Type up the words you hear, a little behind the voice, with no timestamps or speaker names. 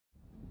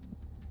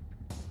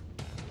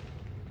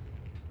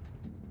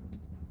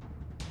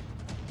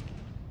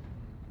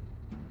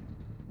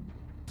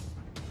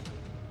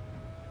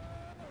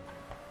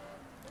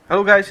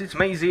Hello guys, it's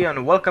Maisie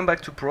and welcome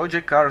back to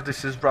Project Cars.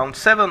 This is round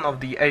 7 of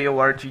the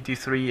AOR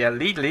GT3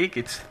 Elite League.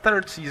 It's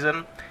third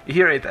season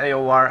here at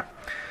AOR,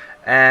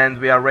 and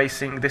we are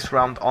racing this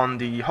round on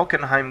the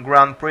Hockenheim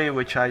Grand Prix,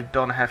 which I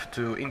don't have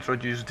to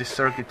introduce this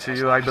circuit to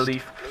you, I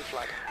believe,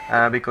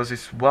 because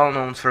it's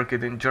well-known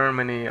circuit in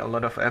Germany. A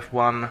lot of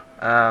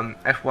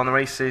F1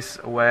 races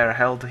were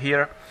held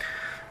here.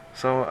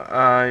 So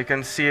you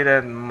can see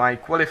that my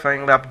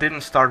qualifying lap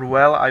didn't start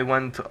well. I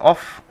went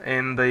off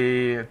in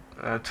the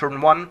turn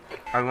 1.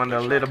 I went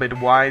a little bit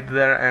wide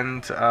there,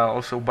 and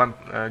also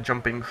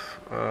jumping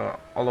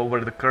all over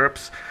the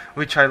curbs,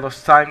 which I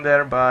lost time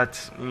there,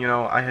 but you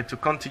know, I had to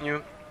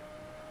continue.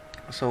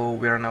 So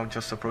we are now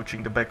just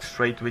approaching the back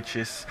straight, which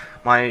is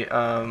my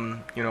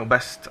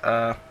best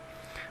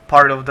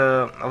part of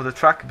the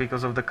track,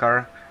 because of the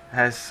car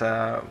has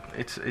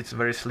it's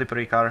very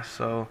slippery car,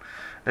 so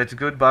that's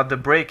good. But the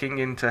braking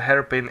into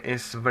hairpin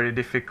is very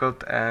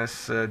difficult,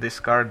 as this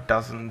car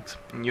doesn't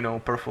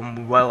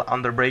perform well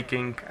under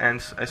braking,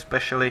 and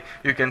especially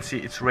you can see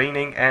it's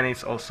raining and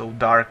it's also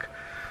dark,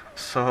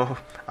 so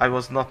I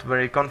was not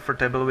very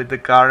comfortable with the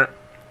car,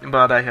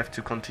 but I have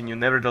to continue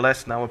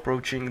nevertheless. Now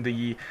approaching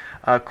the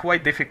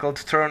quite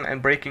difficult turn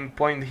and braking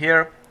point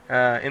here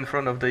in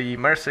front of the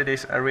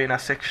Mercedes arena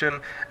section,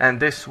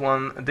 and this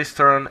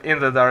turn in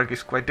the dark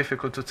is quite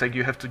difficult to take.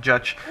 You have to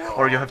judge,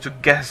 or you have to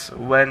guess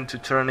when to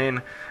turn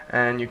in,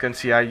 and you can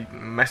see I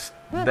messed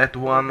that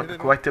one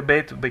quite a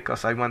bit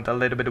because I went a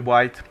little bit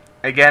wide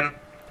again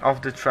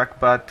off the track,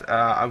 but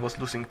I was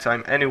losing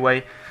time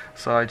anyway,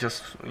 so I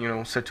just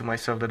said to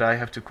myself that I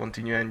have to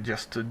continue and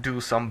just do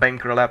some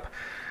banker lap.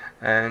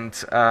 And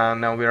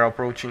now we are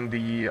approaching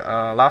the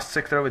last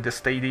sector with the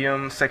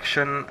stadium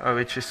section,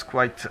 which is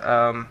quite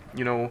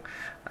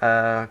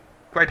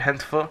quite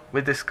handful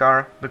with this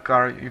car. The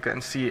car, you can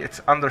see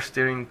it's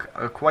understeering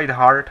quite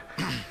hard,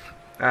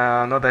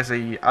 not as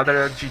the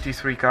other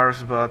GT3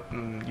 cars, but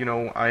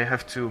I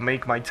have to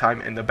make my time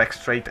in the back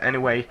straight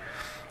anyway.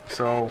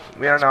 So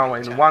we are now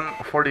in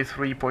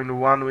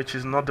 1:43.1, which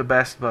is not the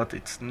best, but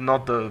it's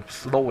not the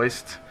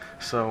slowest,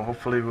 so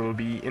hopefully we'll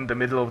be in the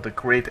middle of the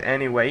grid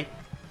anyway.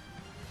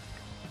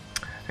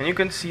 And you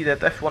can see that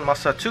F1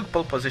 Massa took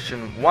pole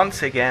position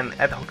once again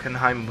at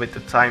Hockenheim with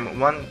the time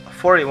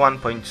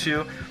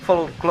 1:41.2,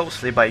 followed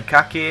closely by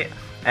Kaki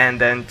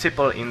and then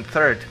Tipple in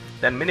third.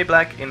 Then Mini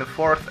Black in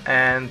fourth,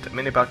 and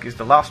Mini Black is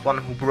the last one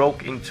who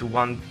broke into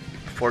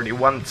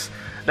 1:41s.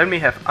 Then we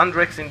have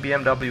Andrex in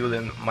BMW,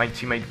 then my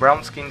teammate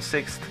Brownski in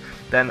sixth,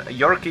 then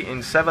Yorkie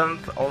in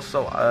seventh,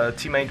 also a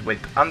teammate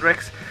with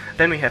Andrex.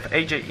 Then we have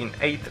AJ in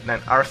 8th,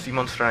 then RC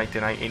Monster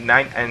 99 in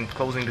 9, and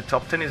closing the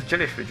top 10 is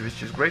Jellyfish,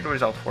 which is a great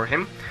result for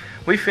him.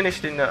 We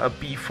finished in a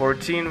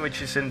P14,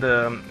 which is in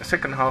the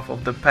second half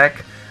of the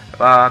pack,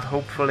 but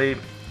hopefully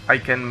I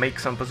can make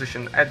some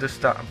position at the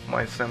start,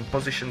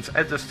 positions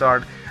at the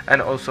start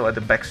and also at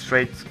the back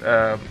straight,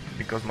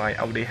 because my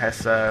Audi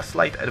has a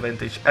slight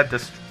advantage at the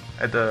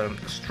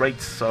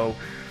straights. So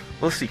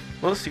we'll see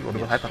what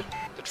will happen.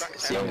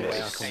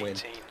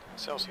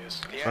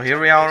 So here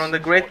we are on the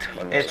grid.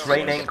 It's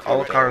raining.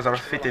 All cars are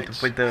fitted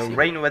with the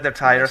rain weather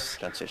tires,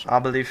 I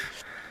believe.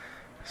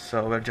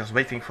 So we're just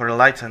waiting for the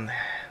lights, and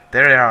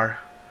there they are.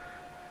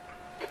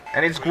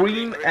 And it's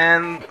green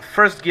and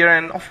first gear,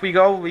 and off we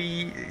go.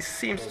 We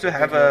seems to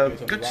have a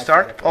good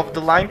start of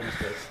the line.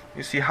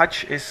 You see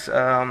Hutch is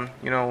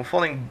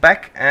falling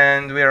back,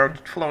 and we are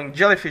following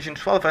Jellyfish in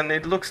 12, and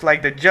it looks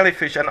like the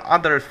Jellyfish and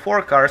other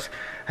 4 cars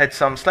had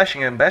some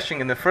slashing and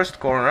bashing in the first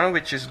corner,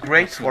 which is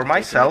great for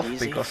myself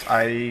because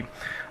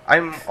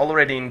I'm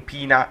already in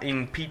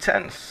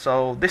P10,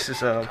 so this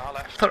is a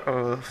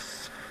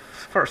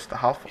first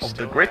half of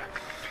the grid.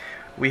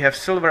 We have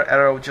Silver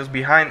Arrow just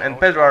behind, and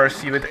Pedro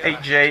RC with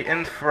AJ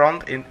in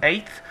front in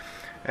 8th,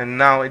 and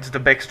now it's the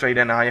back straight,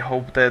 and I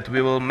hope that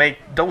we will make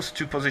those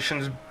 2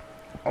 positions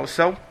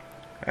also,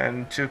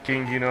 and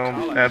taking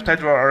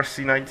Pedro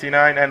RC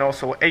 99 and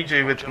also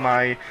AJ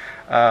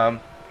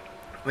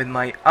with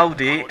my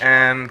Audi,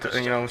 and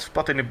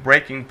spotting the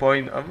braking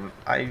point.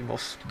 I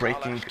was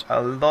braking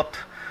a lot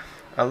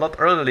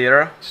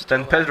earlier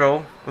than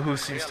Pedro, who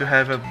seems to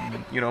have a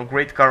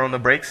great car on the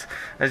brakes.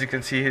 As you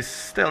can see, he's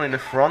still in the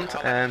front,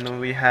 and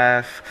we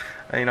have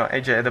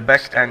AJ at the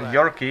back and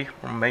Yorkie,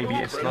 or maybe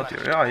it's not.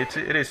 Yeah,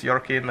 it is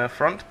Yorkie in the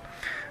front.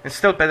 And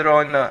still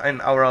Pedro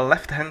in our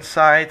left hand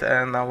side,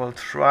 and I will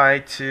try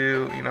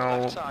to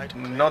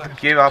not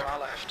give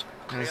up.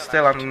 And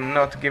still I'm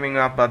not giving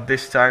up, but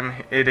this time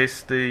it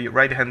is the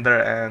right hander,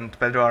 and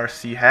Pedro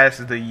RC has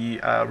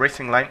the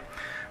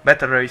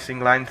better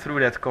racing line through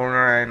that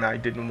corner, and I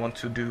didn't want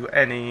to do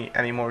any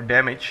more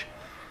damage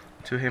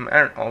to him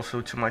and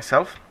also to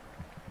myself.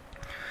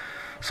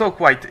 So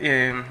quite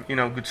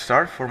good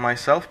start for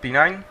myself,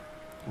 P9.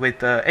 With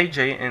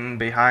AJ in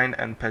behind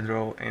and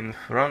Pedro in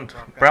front.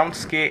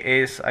 Brownski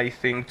is, I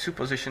think, 2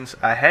 positions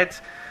ahead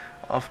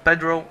of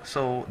Pedro,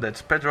 so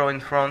that's Pedro in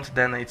front.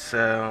 Then it's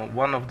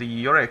one of the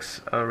Yorex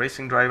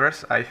racing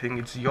drivers, I think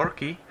it's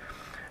Yorkie,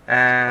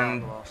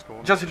 and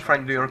just in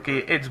front of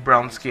Yorkie it's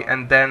Brownski,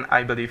 and then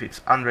I believe it's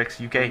Andrex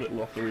UK.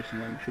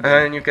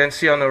 And you can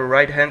see on the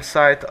right hand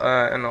side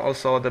and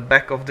also the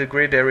back of the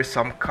grid there is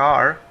some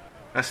car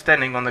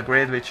standing on the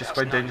grid, which is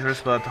quite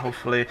dangerous, but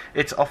hopefully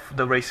it's off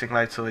the racing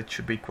light, so it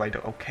should be quite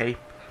okay.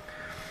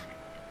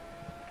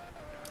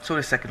 So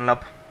the second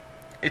lap,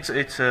 it's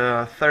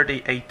a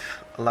 38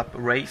 lap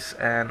race,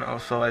 and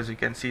also as you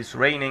can see it's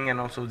raining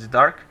and also it's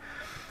dark.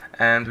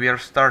 And we are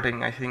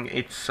starting, I think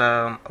it's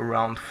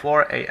around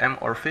 4 AM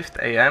or 5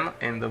 AM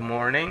in the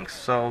morning,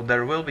 so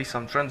there will be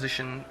some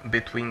transition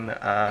between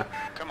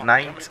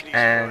night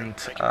and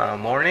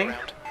morning,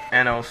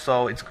 and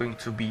also it's going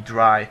to be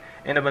dry.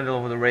 In the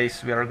middle of the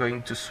race we are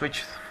going to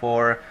switch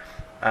for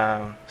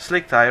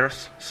slick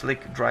tires,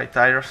 slick dry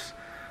tires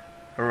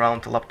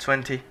around lap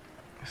 20.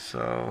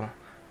 So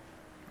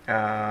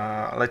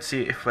let's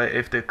see if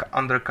the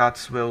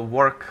undercuts will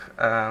work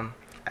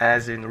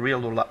as in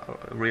real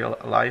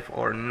life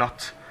or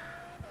not.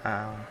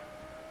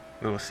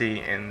 We will see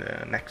in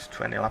the next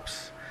 20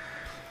 laps.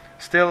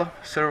 Still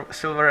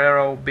Silver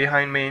Arrow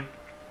behind me,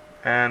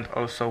 and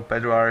also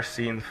Pedro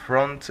RC in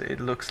front. It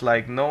looks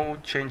like no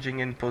changing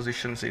in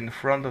positions in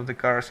front of the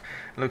cars.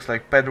 It looks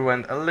like Pedro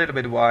went a little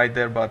bit wide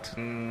there, but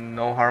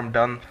no harm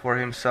done for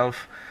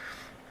himself,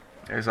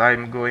 as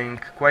I'm going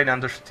quite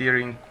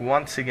understeering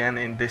once again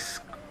in this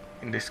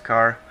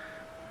car.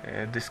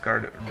 This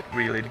car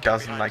really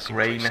doesn't like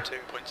rain.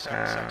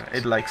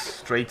 It likes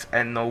straights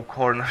and no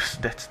corners.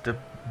 That's the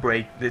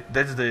brake.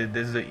 That's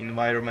the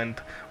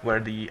environment where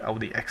the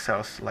Audi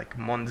excels, like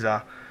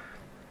Monza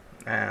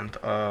and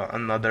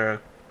another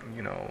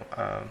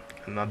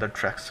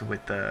tracks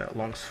with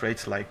long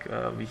straights, like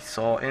we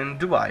saw in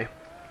Dubai,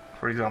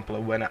 for example,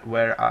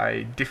 where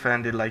I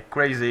defended like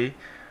crazy.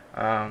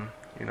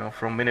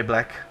 From Mini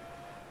Black,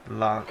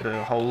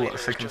 the whole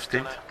second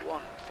stint.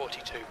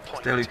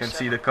 Still you can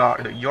see the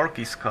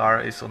Yorkie's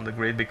car is on the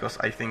grid, because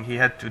I think he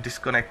had to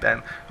disconnect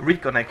and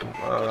reconnect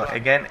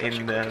again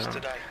in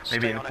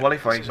maybe in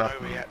qualifying, but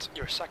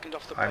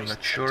I'm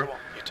not sure.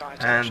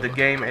 And the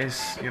game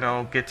is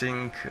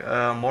getting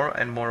more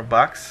and more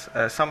bugs.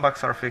 Some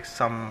bugs are fixed,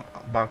 some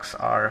bugs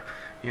are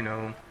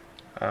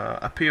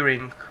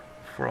appearing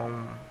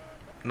from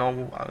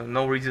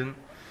no reason.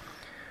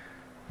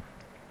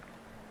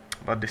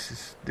 But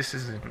this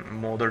is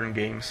in modern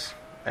games.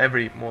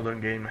 Every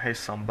modern game has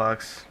some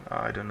bugs.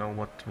 I don't know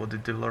what the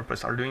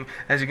developers are doing.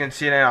 As you can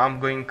see now, I'm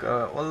going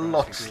a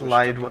lot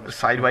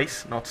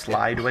sideways, not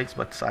slideways,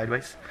 but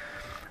sideways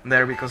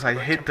there, because I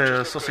hit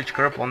the sausage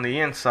curb on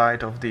the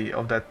inside of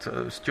that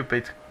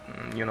stupid,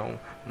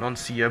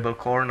 non-seeable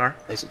corner.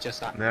 Is it just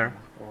that there?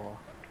 Or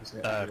is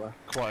it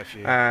quite a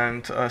few.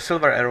 And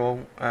Silver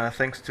Arrow,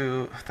 thanks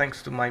to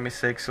my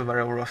mistake, Silver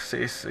Arrow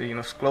is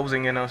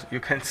closing in. You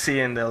can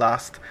see in the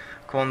last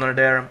corner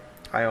there.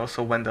 I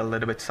also went a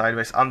little bit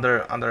sideways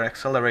under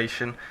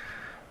acceleration.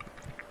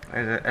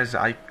 As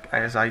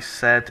I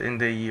said in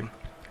the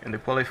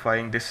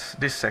qualifying, this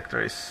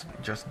sector is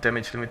just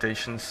damage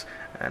limitations,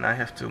 and I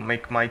have to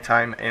make my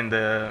time in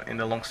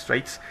the long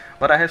straights.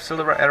 But I have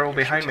Silver Arrow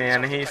behind me,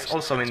 and he's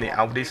also in the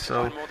Audi,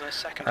 so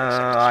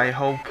I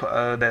hope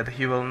that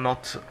he will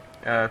not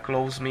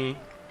close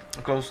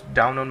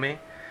down on me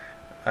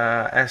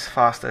as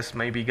fast as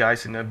maybe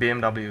guys in the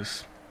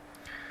BMWs.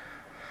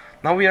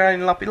 Now we are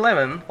in lap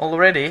 11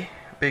 already,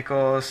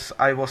 because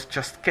I was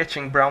just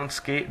catching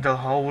Brownski the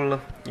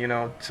whole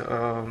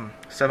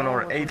 7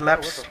 or 8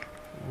 laps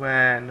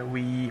when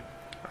we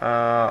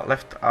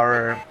left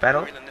our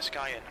battle.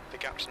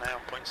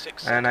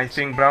 And I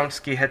think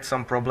Brownski had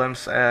some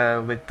problems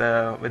with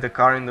the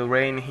car in the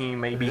rain. He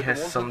maybe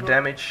has some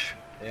damage.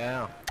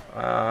 Yeah.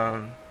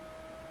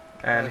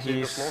 And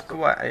he's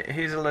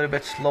a little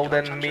bit slow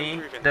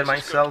than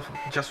myself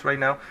just right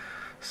now.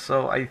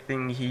 So I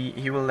think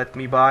he will let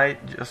me by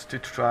just to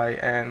try,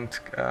 and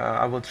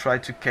I will try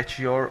to catch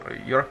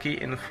Yorkie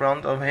in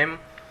front of him.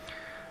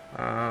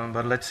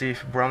 But let's see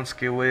if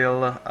Brownski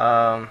will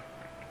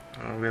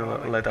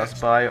let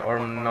us by or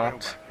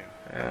not.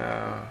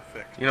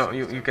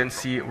 You can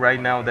see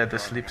right now that the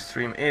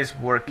slipstream is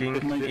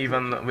working,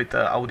 even with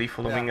the Audi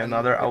following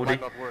another Audi.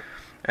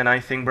 And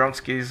I think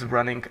Brownski is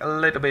running a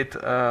little bit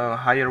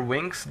higher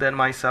wings than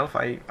myself.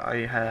 I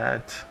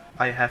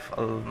have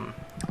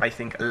I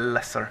think a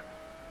lesser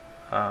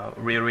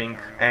rear wing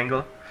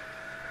angle,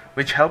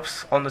 which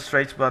helps on the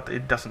straights, but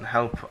it doesn't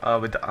help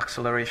with the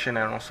acceleration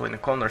and also in the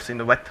corners in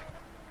the wet,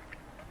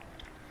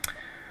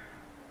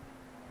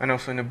 and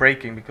also in the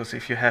braking, because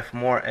if you have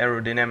more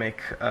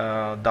aerodynamic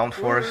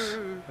downforce,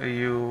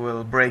 you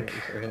will brake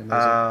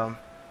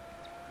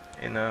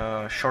in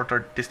a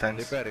shorter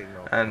distance.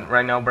 And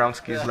right now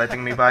Brownski is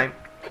letting me by,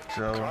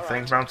 so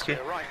thanks Brownski.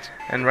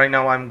 And right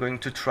now I'm going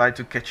to try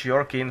to catch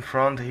Yorkie in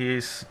front. He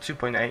is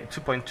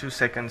 2.2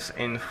 seconds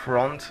in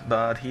front,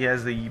 but he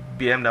has the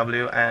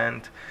BMW,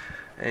 and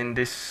in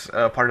this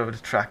part of the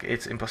track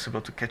it's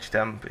impossible to catch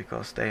them,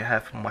 because they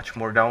have much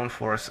more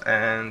downforce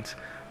and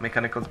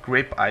mechanical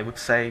grip, I would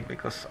say,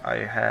 because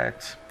I had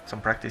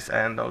some practice,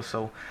 and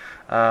also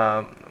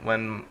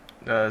when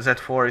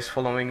Z4 is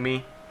following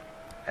me.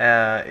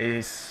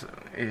 The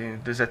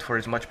Z4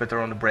 is much better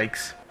on the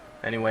brakes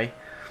anyway,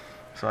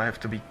 so I have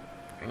to be,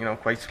 you know,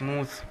 quite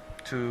smooth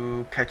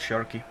to catch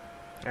Yorkie,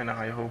 and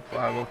I hope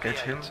I will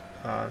catch him,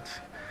 but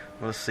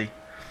we'll see.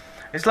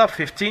 It's lap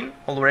 15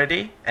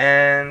 already,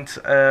 and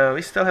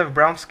we still have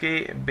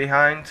Brownski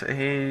behind.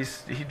 He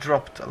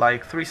dropped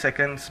like 3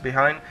 seconds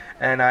behind,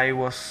 and I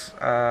was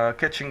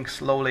catching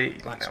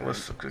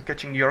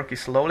Yorkie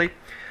slowly,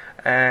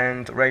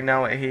 and right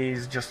now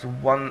he's just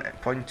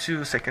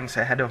 1.2 seconds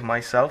ahead of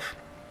myself.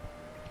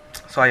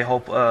 So I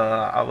hope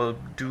I will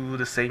do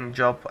the same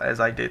job as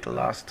I did the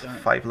last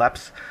 5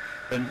 laps.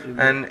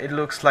 And it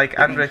looks like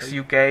Andrex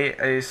UK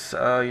is,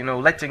 you know,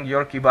 letting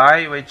Yorkie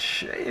by,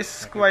 which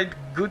is quite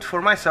good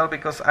for myself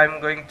because I'm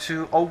going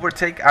to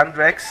overtake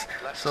Andrex.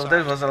 So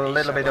there was a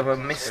little bit of a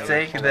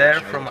mistake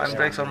there from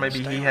Andrex, or maybe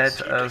he had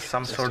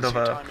some sort of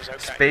a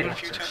spin.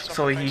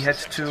 So he had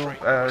to,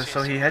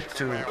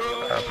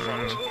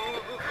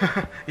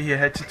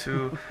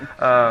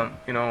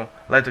 you know,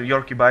 let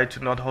Yorkie by to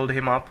not hold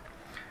him up.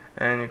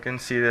 And you can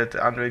see that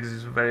Andrex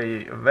is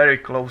very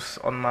close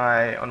on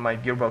my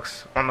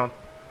gearbox, or not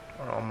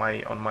on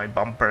my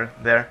bumper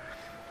there,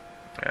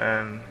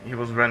 and he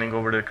was running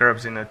over the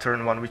curbs in a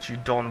turn 1, which you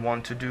don't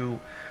want to do,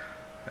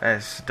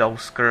 as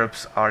those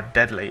curbs are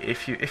deadly.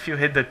 If you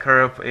hit the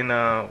curb in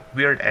a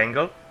weird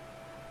angle,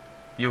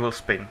 you will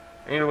spin.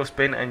 You will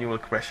spin and you will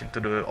crash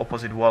into the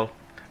opposite wall,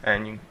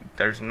 and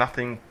there's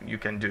nothing you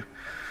can do.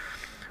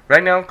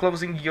 Right now,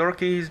 closing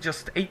Yorkie is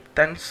just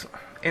 8/10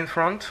 in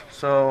front,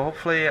 so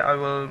hopefully I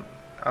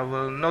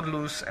will not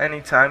lose any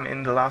time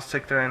in the last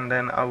sector, and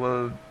then I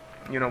will,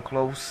 you know,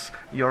 close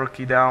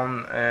Yorkie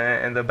down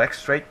in the back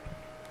straight.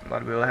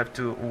 But we'll have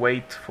to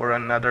wait for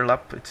another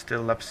lap. It's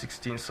still lap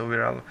 16, so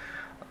we're all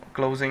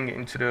closing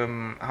into the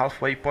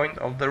halfway point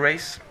of the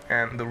race,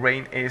 and the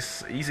rain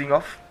is easing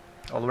off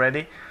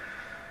already,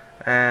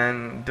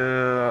 and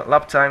the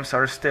lap times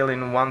are still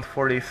in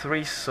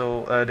 1:43.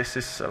 So this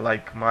is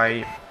like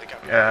my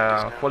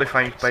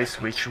qualifying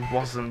pace, which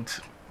wasn't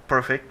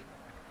perfect.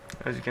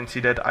 As you can see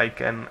that I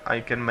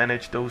can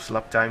manage those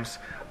lap times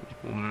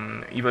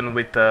even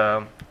with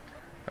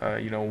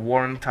you know,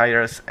 worn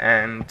tires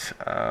and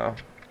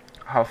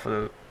half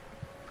a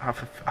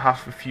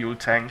fuel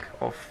tank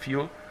of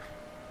fuel.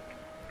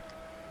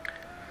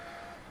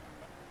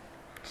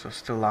 So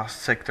still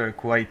last sector,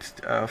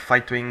 quite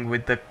fighting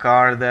with the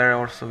car there.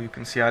 Also you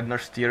can see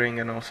understeering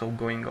and also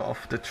going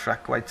off the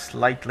track quite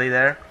slightly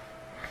there,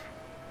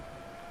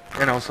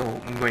 and also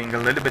going a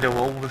little bit of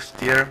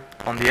oversteer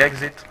on the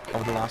exit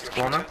of the last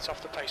corner.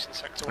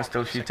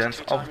 Still a few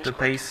tenths off the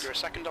pace.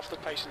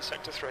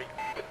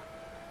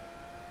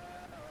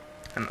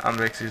 And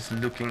Andrex is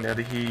looking that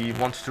he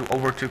wants to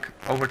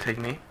overtake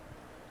me.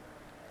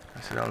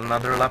 So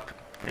another lap.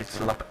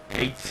 It's lap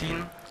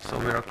 18, so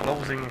we are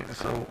closing.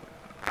 So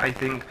I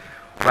think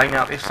right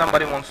now, if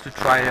somebody wants to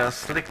try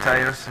slick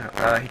tires,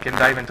 he can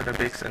dive into the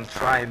pits and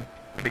try it,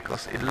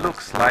 because it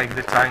looks like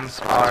the times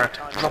are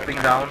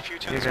dropping down.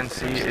 You can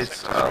see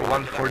it's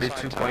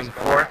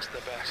 1:42.4,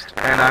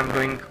 and I'm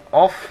going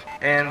off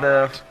in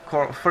the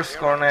first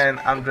corner, and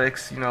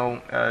Andrex, you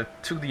know,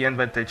 took the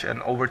advantage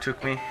and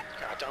overtook me.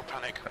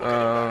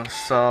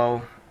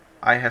 So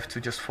I have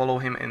to just follow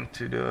him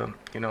into the,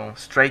 you know,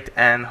 straight,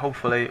 and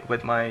hopefully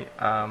with my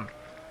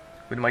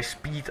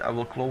speed I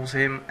will close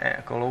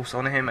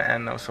on him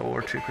and also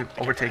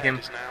overtake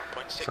him.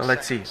 So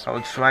let's see.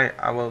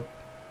 I will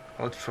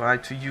try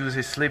to use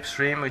his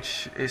slipstream,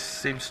 which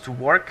seems to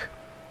work,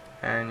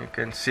 and you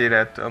can see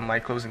that my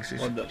closing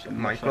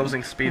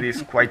speed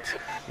is quite,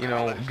 you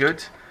know,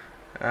 good,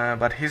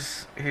 but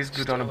he's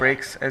good on the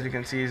brakes. As you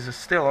can see, he's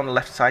still on the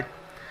left side,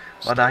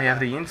 but I have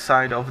the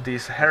inside of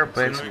this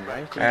hairpin,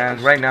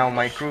 and right now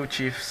my crew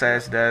chief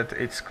says that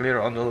it's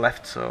clear on the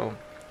left, so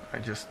I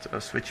just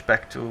switch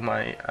back to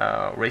my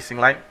racing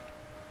line.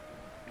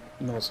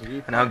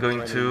 And now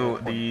going to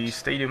the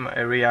stadium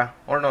area,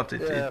 or not,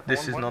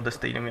 this is not the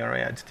stadium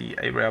area, it's the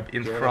area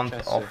in front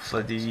of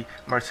the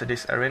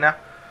Mercedes arena.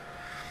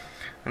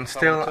 And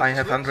still I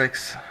have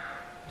Andrex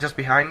just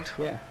behind,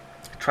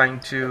 trying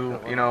to,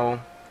 you know,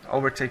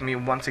 overtake me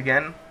once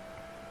again.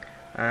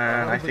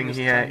 And I think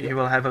he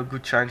will have a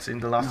good chance in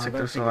the last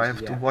sector, so I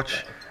have to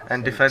watch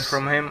and defend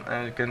from him.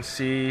 And you can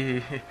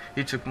see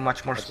he took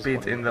much more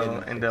speed in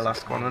the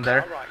last corner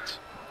there.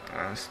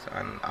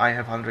 And I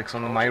have Andrex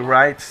on my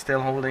right,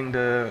 still holding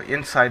the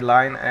inside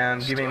line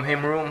and giving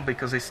him room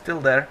because he's still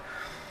there.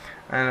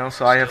 And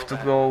also I have to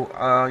go,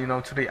 you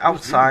know, to the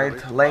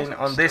outside lane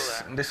on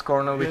this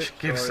corner, which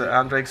gives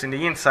Andrex in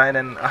the inside,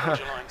 and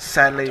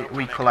sadly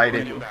we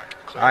collided.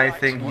 I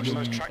think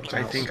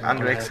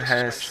Andrex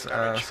has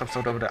some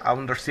sort of the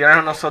understeer,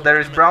 and also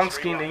there is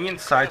Brownski in the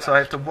inside, so I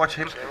have to watch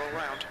him.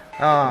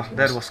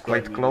 That was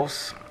quite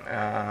close.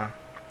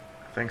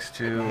 Thanks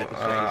to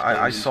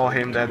I saw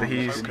him that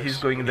he's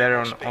going there,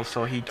 and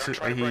also he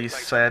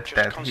said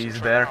that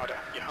he's there,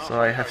 So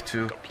I have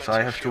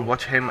to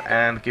watch him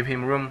and give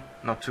him room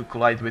not to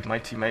collide with my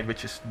teammate,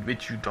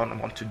 which you don't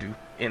want to do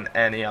in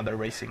any other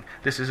racing.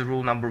 This is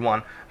rule number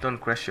 1: don't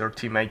crash your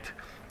teammate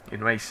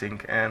in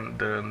racing.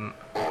 And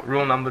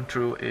rule number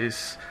 2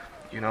 is,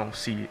 you know,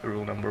 see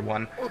rule number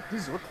 1.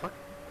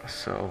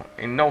 So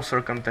in no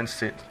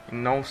circumstances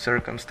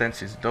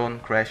don't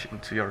crash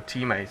into your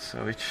teammates.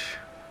 So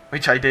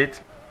which I did.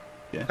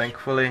 Yes.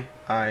 Thankfully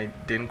I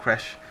didn't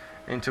crash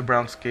into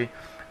Brownski.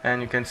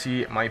 And you can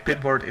see my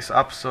pitboard is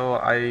up, so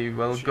I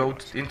will go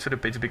into the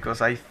pits because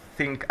I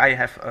think I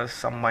have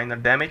some minor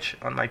damage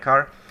on my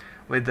car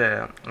with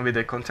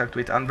the contact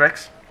with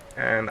Andrex,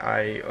 and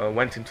I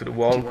went into the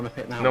wall,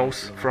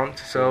 nose front.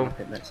 So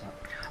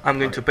I'm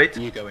going to pit.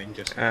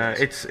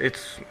 It's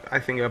I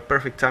think a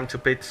perfect time to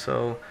pit.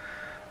 So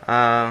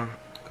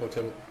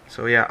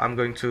yeah, I'm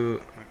going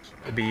to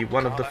be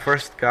one of the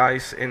first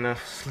guys in the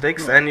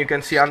slicks, and you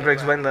can see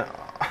Andrex when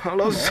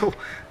also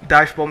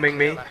dive bombing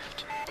me.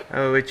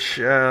 Which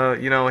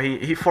you know,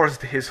 he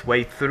forced his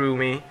way through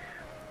me,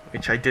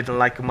 which I didn't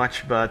like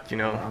much, but you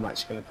know, I'm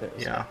actually gonna pit,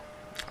 yeah,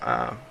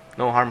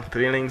 no harm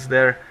feelings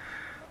there.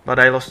 But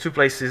I lost 2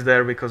 places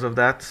there because of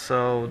that,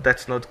 so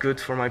that's not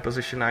good for my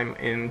position. I'm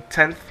in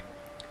 10th,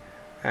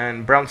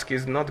 and Brownski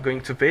is not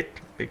going to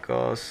pit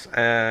because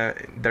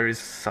there is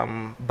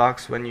some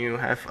bugs when you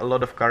have a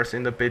lot of cars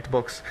in the pit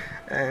box,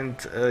 and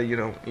you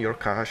know, your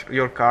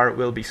car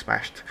will be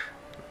smashed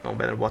no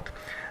matter what.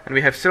 And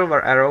we have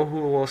Silver Arrow, who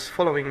was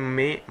following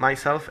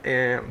myself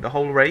the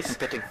whole race,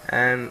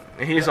 and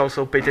he is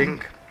also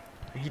pitting.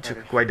 He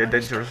took quite a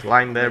dangerous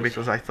line there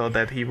because I thought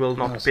that he will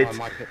not pit,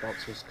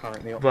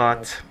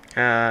 but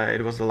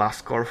it was the last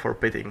score for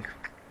pitting.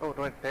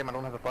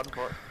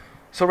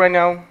 So right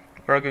now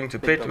we are going to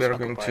pit. We are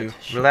going to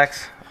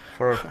relax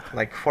for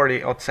like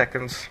 40 odd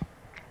seconds.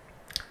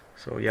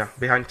 So yeah,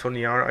 behind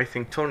Tony R. I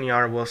think Tony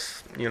R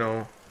was, you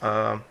know,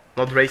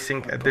 not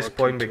racing at this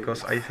point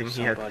because I think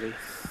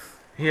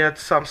he had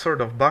some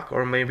sort of bug,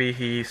 or maybe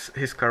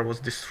his car was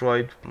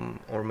destroyed,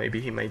 or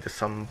maybe he made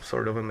some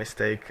sort of a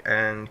mistake,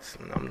 and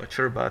I'm not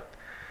sure, but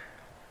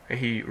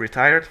he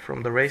retired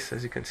from the race.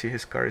 As you can see,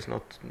 his car is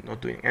not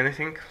doing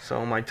anything.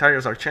 So my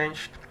tires are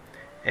changed.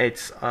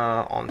 It's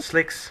on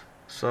slicks,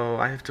 so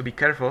I have to be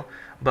careful.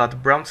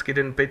 But Brownski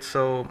didn't pit,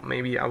 so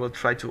maybe I will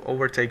try to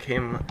overtake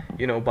him,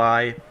 you know,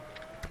 by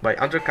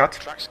undercut.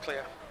 Track's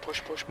clear.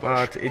 Push.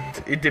 But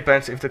it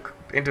depends if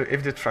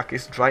the track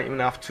is dry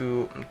enough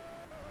to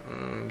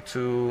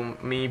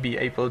me be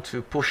able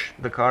to push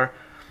the car.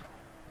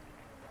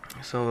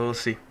 So we'll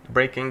see.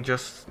 Braking,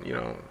 just, you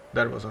know,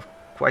 that was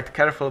quite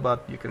careful,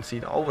 but you can see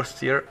the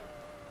oversteer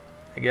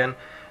again,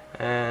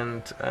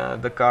 and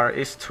the car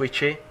is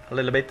twitchy a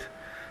little bit,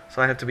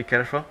 so I have to be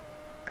careful,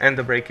 and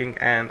the braking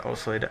and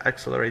also the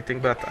accelerating.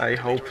 But I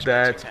hope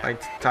that my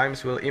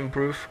times will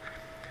improve,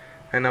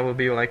 and I will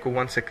be like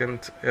 1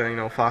 second, you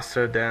know,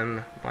 faster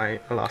than my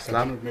last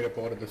lap.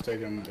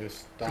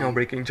 No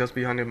braking just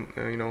behind him,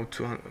 you know,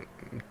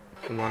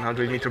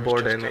 100 meter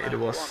board, and it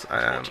was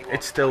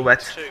it's still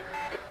wet,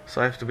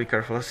 so I have to be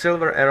careful.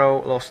 Silver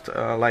Arrow lost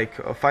like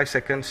 5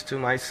 seconds to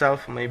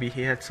myself. Maybe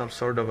he had some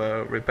sort of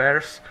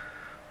repairs,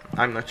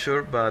 I'm not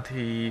sure, but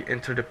he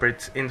entered the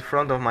pits in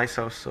front of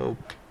myself, so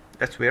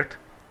that's weird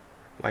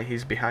why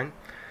he's behind.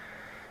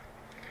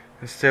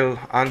 Still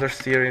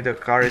understeering, the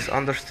car is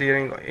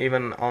understeering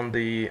even on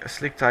the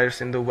slick tires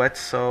in the wet,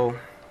 so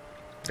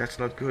that's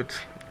not good.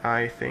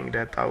 I think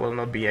that I will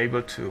not be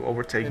able to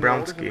overtake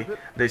Brownski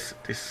this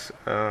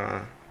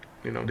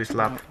you know, this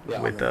lap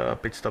with the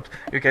pit stops.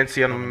 You can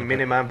see on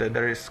minimap that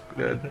there is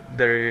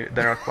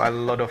there are quite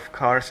a lot of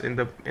cars in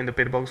the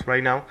pit box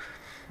right now.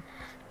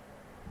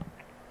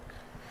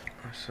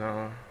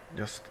 So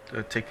just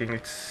taking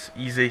it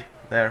easy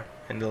there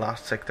in the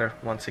last sector.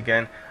 Once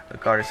again, the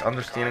car is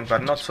understeering,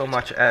 but not so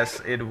much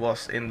as it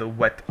was in the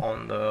wet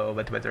on the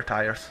wet weather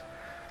tires.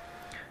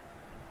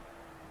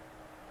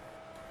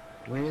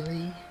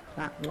 Really?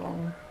 That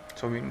long?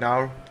 So we're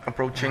now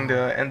approaching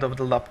the end of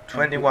the lap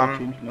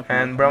 21,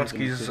 and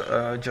Brownski is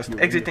just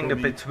exiting the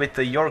pits with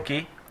the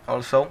Yorkie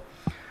also.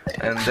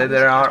 And then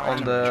there are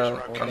on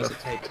the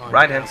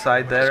right hand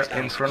side there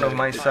in front of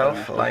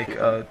myself, like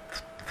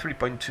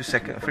 3.2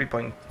 seconds,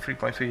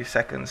 3.3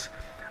 seconds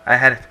I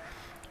had it,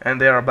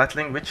 and they are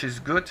battling, which is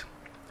good.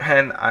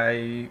 And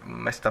I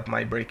messed up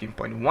my braking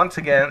point once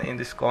again in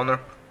this corner,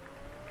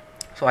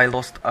 so I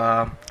lost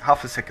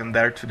half a second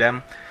there to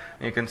them.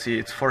 You can see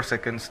it's 4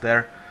 seconds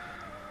there.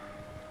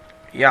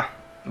 Yeah,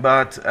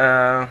 but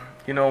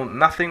you know,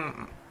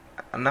 nothing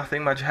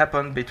much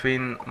happened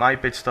between my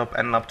pit stop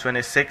and lap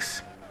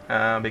 26,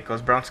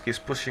 because Brownski is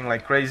pushing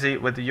like crazy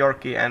with the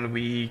Yorkie, and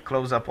we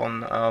close up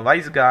on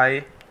Wise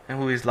Guy,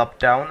 who is lap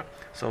down,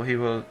 so he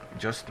will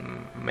just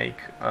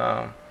make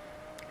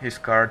his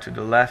car to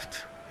the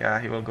left. Yeah,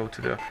 he will go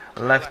to the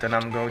left, and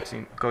I'm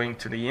going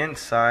to the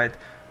inside,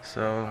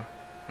 so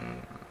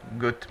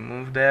good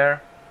move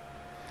there.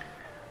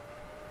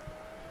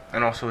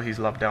 and also he's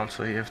lap down,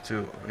 so he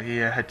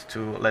had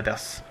to let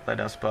us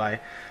by.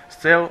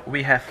 Still,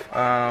 we have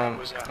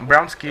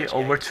Brownski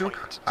overtook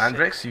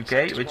Andrex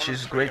UK, which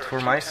is great for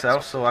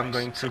myself. So I'm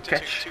going to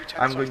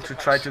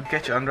try to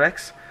catch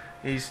Andrex.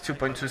 He's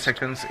 2.2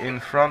 seconds in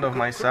front of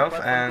myself,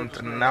 and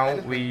now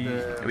we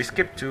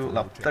skip to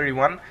lap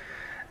 31.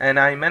 And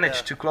I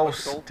managed to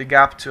close the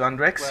gap to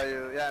Andrex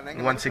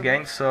once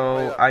again.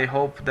 So I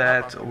hope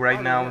that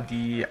right now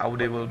the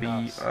Audi will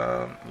be,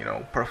 you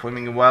know,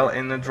 performing well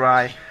in the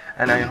dry,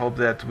 and I hope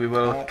that we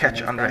will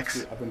catch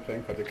Andrex.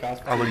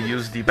 I will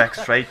use the back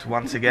straight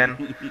once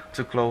again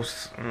to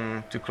close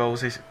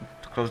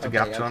the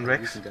gap to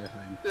Andrex,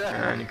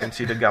 and you can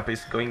see the gap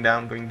is going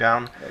down,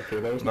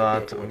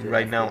 but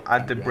right now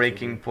at the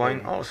braking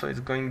point also it's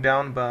going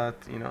down, but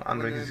you know,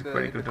 Andrex is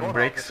very good on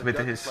brakes with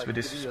his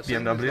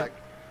BMW.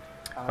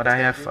 But I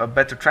have a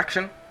better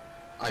traction,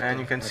 and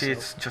you can see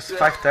it's just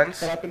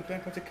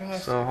 5/10.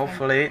 So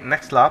hopefully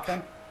next lap,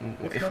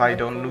 if I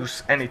don't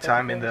lose any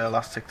time in the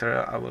last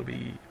sector, I will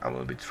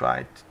be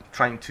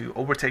trying to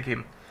overtake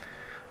him.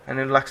 And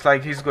it looks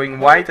like he's going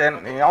wide,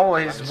 and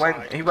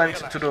he went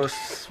to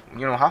those,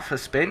 you know, half a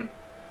spin,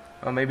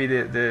 or maybe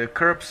the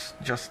curbs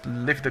just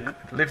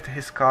lift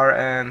his car,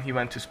 and he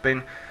went to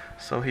spin,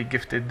 so he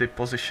gifted the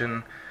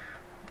position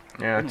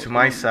to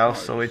myself.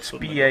 So it's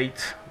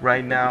P8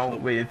 right now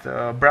with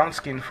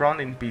Brownski in front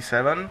in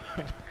P7.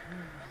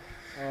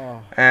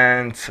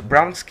 And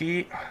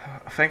Brownski,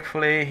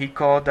 thankfully, he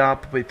caught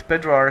up with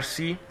Pedro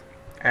RC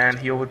and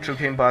he overtook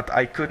him, but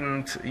I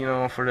couldn't, you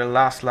know, for the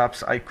last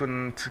laps I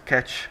couldn't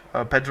catch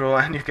Pedro,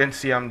 and you can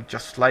see I'm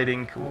just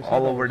sliding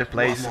all over the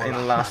place in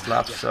the last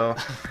lap. So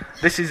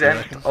this is the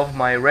end of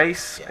my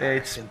race.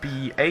 It's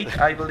P8,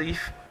 I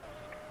believe.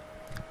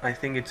 I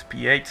think it's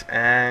P8,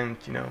 and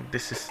you know,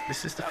 this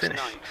is the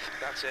finish.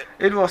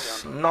 It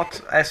was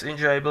not as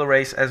enjoyable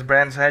race as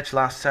Brands Hatch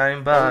last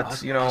time,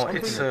 but you know,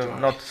 it's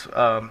not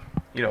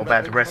you know,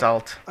 bad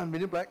result. And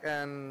Mini Black,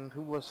 and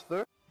who was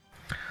third?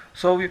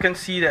 So you can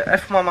see that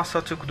F1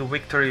 Massa took the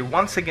victory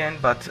once again,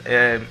 but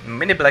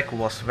Mini Black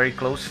was very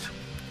close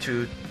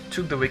to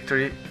took the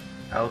victory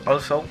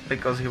also,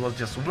 because he was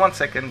just 1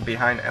 second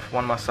behind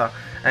F1 Massa,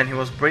 and he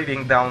was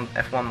breathing down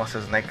F1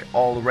 Massa's neck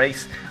all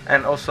race.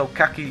 And also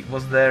Kaki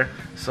was there,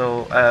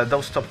 so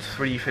those top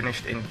three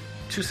finished in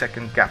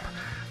 2-second gap.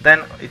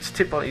 Then it's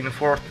Tipple in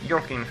 4th,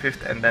 York in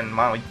 5th, and then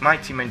my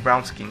teammate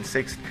Brownski in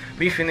 6th.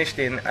 We finished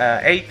in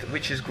 8th,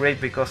 which is great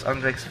because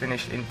Andrex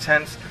finished in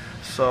 10th.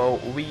 So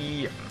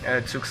we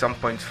took some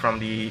points from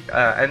the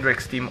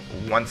Andrex team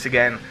once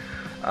again.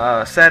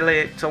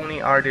 Sadly,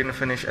 Tony R didn't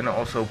finish, and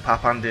also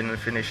Papan didn't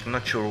finish.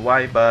 Not sure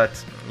why,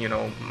 but you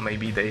know,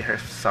 maybe they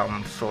have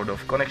some sort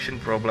of connection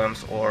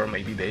problems, or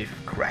maybe they've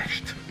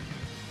crashed.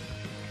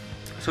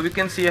 So we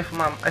can see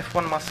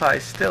F1 Massa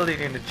is still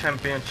leading the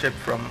championship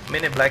from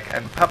Mini Black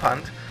and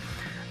Papan.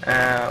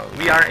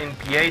 We are in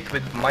P8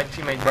 with my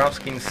teammate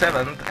Brownski in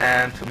 7th,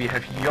 and we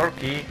have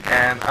Yorkie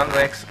and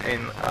Andrex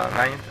in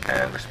 9th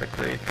and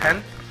respectively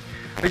 10th.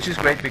 Which is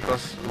great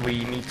because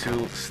we need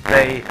to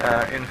stay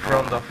in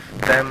front of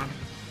them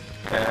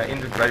in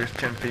the Drivers'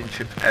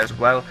 Championship as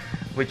well,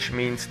 which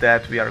means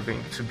that we are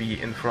going to be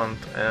in front,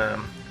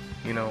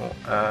 you know,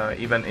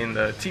 even in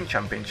the Team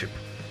Championship.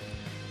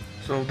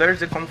 So there's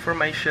the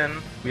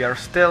confirmation. We are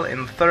still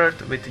in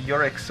 3rd with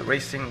Yorex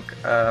Racing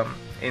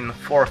in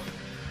 4th.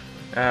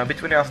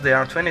 Between us there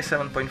are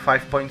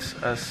 27.5 points,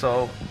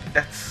 so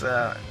that's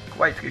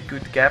quite a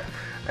good gap.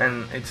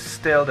 And it's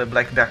still the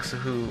Black Ducks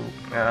who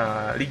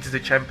leads the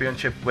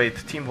championship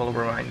with Team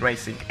Wolverine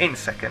Racing in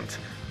 2nd.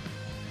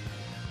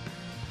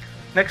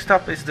 Next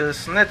up is the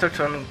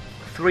Snetterton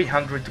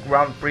 300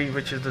 Grand Prix,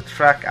 which is the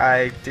track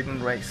I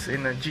didn't race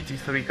in a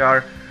GT3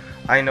 car.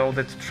 I know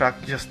that the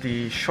track just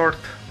the short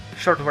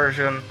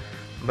version,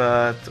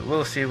 but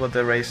we'll see what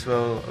the race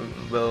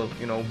will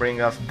you know,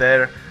 bring us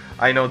there.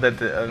 I know that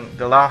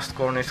the last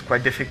corner is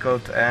quite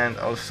difficult, and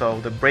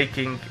also the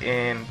braking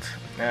and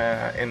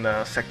in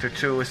sector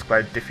 2 is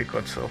quite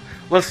difficult, so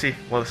we'll see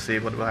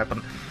what will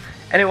happen.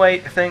 Anyway,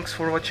 thanks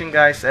for watching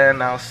guys,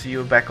 and I'll see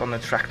you back on the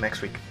track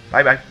next week.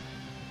 Bye bye.